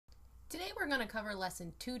Today we're going to cover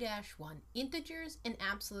lesson 2-1, integers and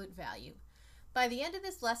absolute value. By the end of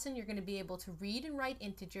this lesson, you're going to be able to read and write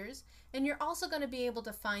integers, and you're also going to be able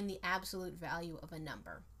to find the absolute value of a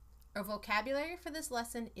number. Our vocabulary for this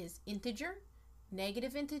lesson is integer,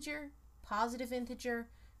 negative integer, positive integer,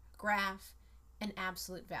 graph, and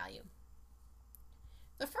absolute value.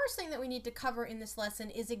 The first thing that we need to cover in this lesson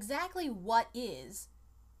is exactly what is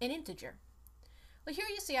an integer. Well, here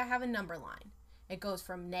you see I have a number line. It goes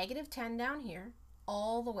from -10 down here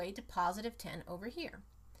all the way to +10 over here.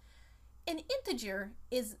 An integer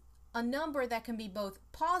is a number that can be both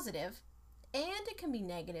positive and it can be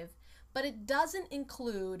negative, but it doesn't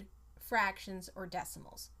include fractions or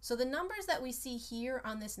decimals. So the numbers that we see here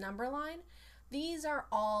on this number line, these are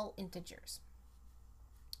all integers.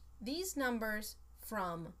 These numbers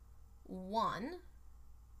from 1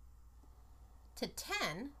 to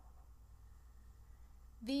 10,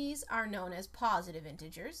 these are known as positive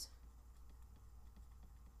integers.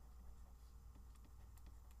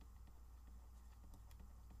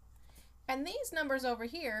 And these numbers over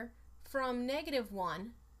here, from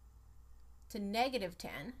 -1 to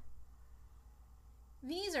 -10,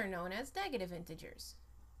 these are known as negative integers.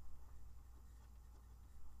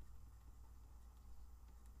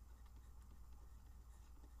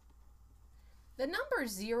 The number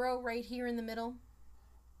 0 right here in the middle,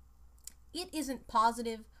 it isn't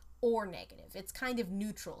positive or negative. It's kind of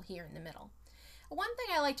neutral here in the middle. One thing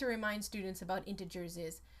I like to remind students about integers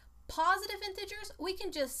is positive integers, we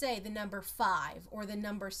can just say the number 5 or the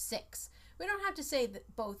number 6. We don't have to say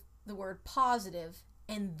both the word positive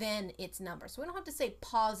and then its number. So we don't have to say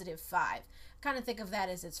 +5. I kind of think of that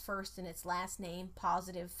as its first and its last name,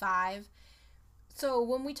 +5. So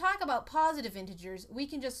when we talk about positive integers, we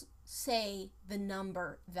can just say the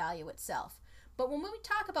number value itself. But when we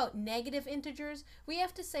talk about negative integers, we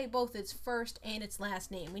have to say both its first and its last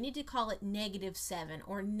name. We need to call it -7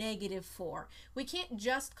 or -4. We can't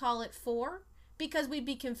just call it 4 because we'd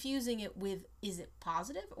be confusing it with, is it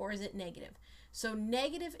positive or is it negative? So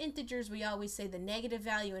negative integers, we always say the negative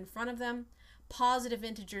value in front of them. Positive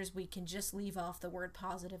integers, we can just leave off the word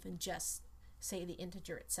positive and just say the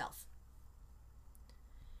integer itself.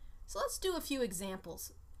 So let's do a few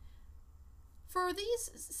examples. For these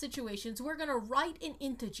situations, we're going to write an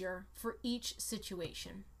integer for each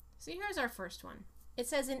situation. So here's our first one. It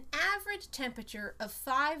says an average temperature of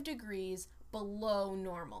 5 degrees below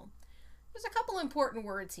normal. There's a couple important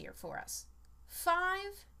words here for us.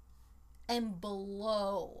 5 and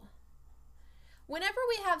below. Whenever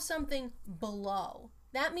we have something below,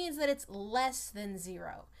 that means that it's less than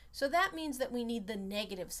 0. So that means that we need the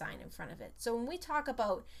negative sign in front of it. So when we talk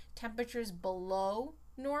about temperatures below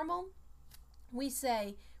normal, we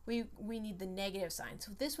say we need the negative sign.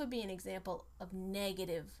 So this would be an example of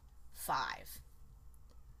 -5.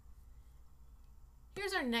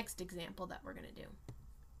 Here's our next example that we're going to do.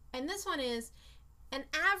 And this one is an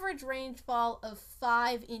average rainfall of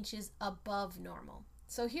 5 inches above normal.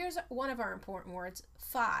 So here's one of our important words,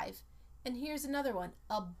 5. And here's another one,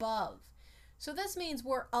 above. So this means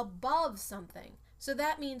we're above something. So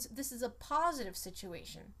that means this is a positive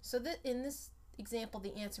situation. So that in this example,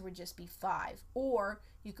 the answer would just be 5, or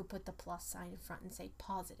you could put the plus sign in front and say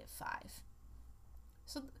 +5.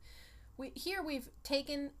 So here we've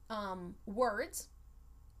taken words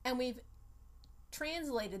and we've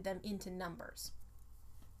translated them into numbers.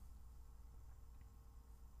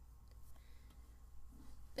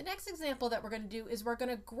 The next example that we're going to do is we're going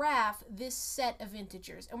to graph this set of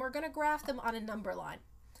integers, and we're going to graph them on a number line.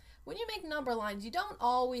 When you make number lines, you don't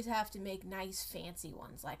always have to make nice fancy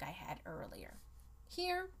ones like I had earlier.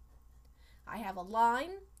 Here, I have a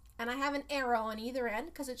line and I have an arrow on either end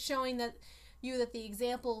because it's showing that the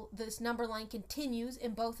example, this number line continues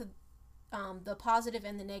in both the positive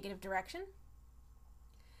and the negative direction.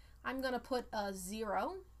 I'm going to put a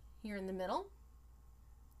 0 here in the middle.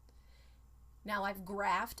 Now I've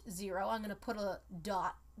graphed 0. I'm going to put a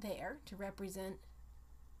dot there to represent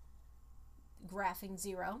graphing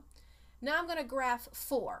 0. Now I'm going to graph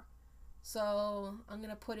 4. So I'm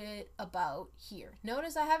going to put it about here.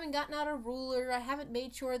 Notice I haven't gotten out a ruler. I haven't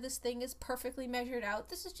made sure this thing is perfectly measured out.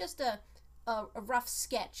 This is just a rough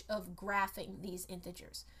sketch of graphing these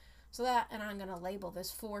integers. So and I'm going to label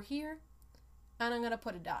this 4 here, and I'm going to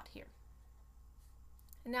put a dot here.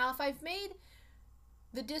 And now if I've made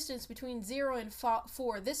the distance between 0 and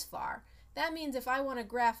 4 this far, that means if I want to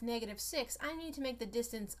graph -6, I need to make the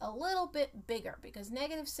distance a little bit bigger because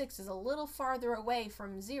 -6 is a little farther away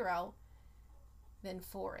from 0 than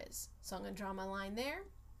 4 is. So I'm going to draw my line there.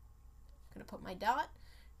 I'm going to put my dot,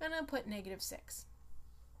 and I'm going to put -6.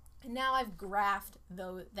 And now I've graphed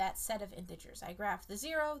that set of integers. I graphed the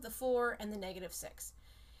 0, the 4, and the -6.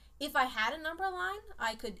 If I had a number line,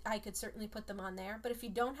 I could certainly put them on there, but if you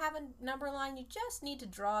don't have a number line, you just need to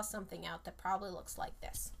draw something out that probably looks like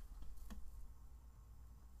this.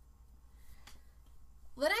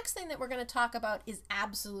 The next thing that we're going to talk about is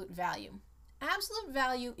absolute value. Absolute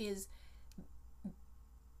value is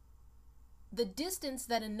the distance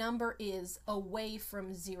that a number is away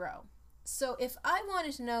from 0. So if I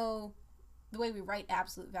wanted to know, the way we write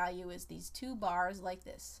absolute value is these two bars like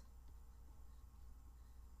this.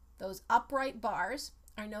 Those upright bars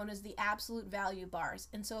are known as the absolute value bars.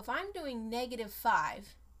 And so if I'm doing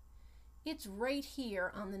 -5, it's right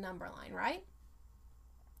here on the number line, right?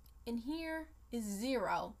 And here is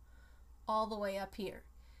 0 all the way up here.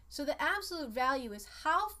 So the absolute value is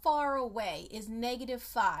how far away is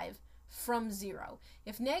 -5 from 0.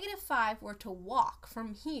 If -5 were to walk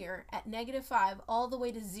from here at -5 all the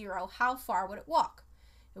way to 0, how far would it walk?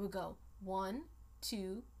 It would go 1,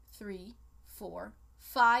 2, 3, 4,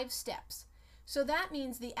 5 steps. So that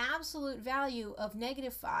means the absolute value of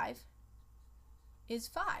 -5 is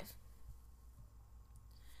 5.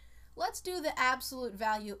 Let's do the absolute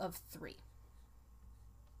value of 3.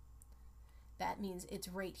 That means it's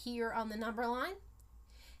right here on the number line.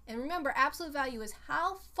 And remember, absolute value is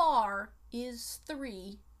how far is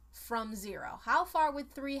 3 from 0? How far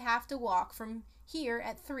would 3 have to walk from here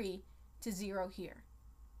at 3 to 0 here?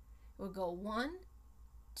 It would go 1,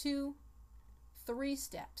 2, 3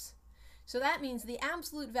 steps. So that means the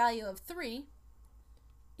absolute value of 3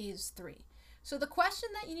 is 3. So the question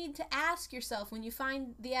that you need to ask yourself when you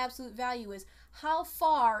find the absolute value is, how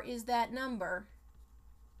far is that number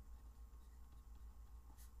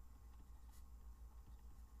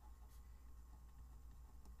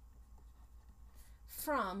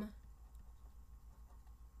from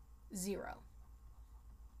 0?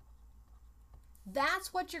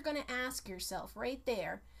 That's what you're going to ask yourself right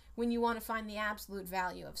there when you want to find the absolute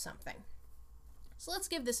value of something. So let's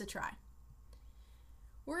give this a try.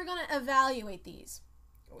 We're going to evaluate these.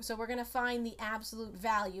 So we're going to find the absolute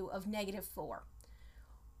value of -4.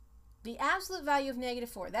 The absolute value of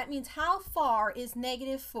 -4, that means how far is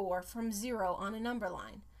 -4 from 0 on a number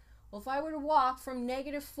line? Well, if I were to walk from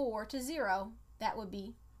 -4 to 0, that would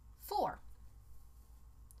be 4.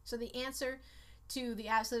 So the answer to the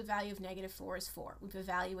absolute value of -4 is 4. We've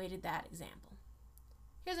evaluated that example.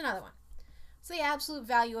 Here's another one. It's the absolute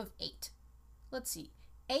value of 8. Let's see.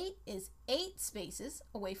 8 is 8 spaces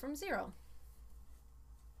away from 0.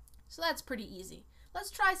 So that's pretty easy. Let's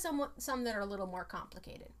try some that are a little more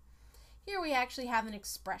complicated. Here we actually have an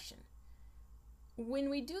expression. When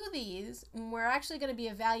we do these, we're actually going to be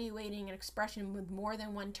evaluating an expression with more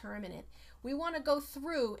than one term in it. We want to go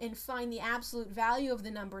through and find the absolute value of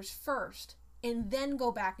the numbers first, and then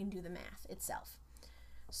go back and do the math itself.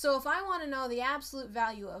 So if I want to know the absolute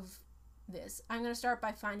value of this, I'm going to start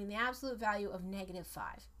by finding the absolute value of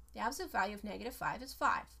 -5. The absolute value of -5 is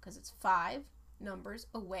 5, because it's 5 numbers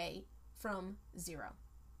away from 0.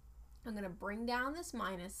 I'm going to bring down this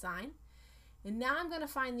minus sign, and now I'm going to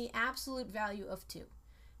find the absolute value of 2.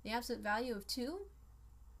 The absolute value of 2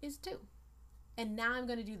 is 2. And now I'm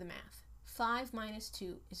going to do the math. 5 minus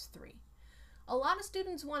 2 is 3. A lot of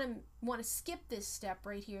students want to skip this step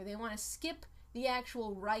right here. They want to skip the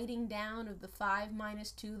actual writing down of the 5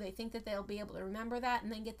 minus 2. They think that they'll be able to remember that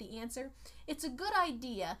and then get the answer. It's a good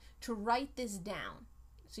idea to write this down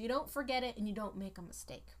so you don't forget it and you don't make a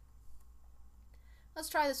mistake. Let's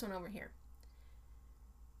try this one over here.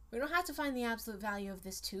 We don't have to find the absolute value of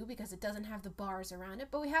this 2 because it doesn't have the bars around it,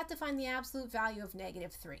 but we have to find the absolute value of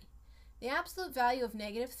 -3. The absolute value of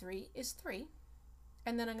 -3 is 3,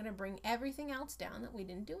 and then I'm going to bring everything else down that we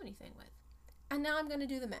didn't do anything with. And now I'm going to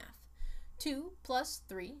do the math. 2 plus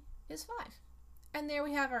 3 is 5. And there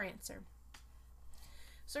we have our answer.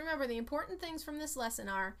 So remember, the important things from this lesson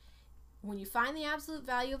are, when you find the absolute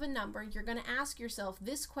value of a number, you're going to ask yourself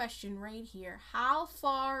this question right here: how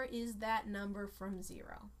far is that number from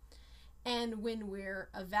 0? And when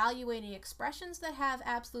we're evaluating expressions that have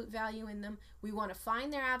absolute value in them, we want to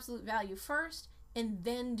find their absolute value first and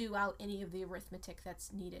then do out any of the arithmetic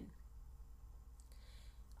that's needed.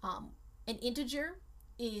 An integer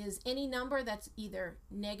is any number that's either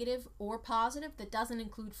negative or positive that doesn't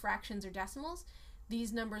include fractions or decimals.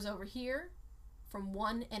 These numbers over here, from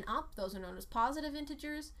 1 and up, those are known as positive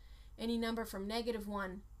integers. Any number from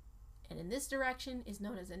 -1 and in this direction is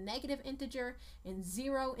known as a negative integer, and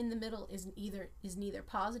 0 in the middle is neither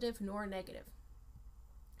positive nor negative.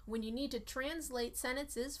 When you need to translate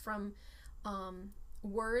sentences from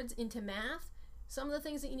words into math, Some of the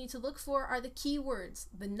things that you need to look for are the keywords,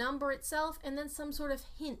 the number itself, and then some sort of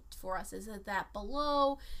hint for us. Is it that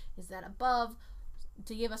below? Is that above?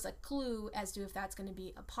 To give us a clue as to if that's going to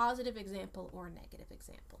be a positive example or a negative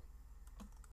example.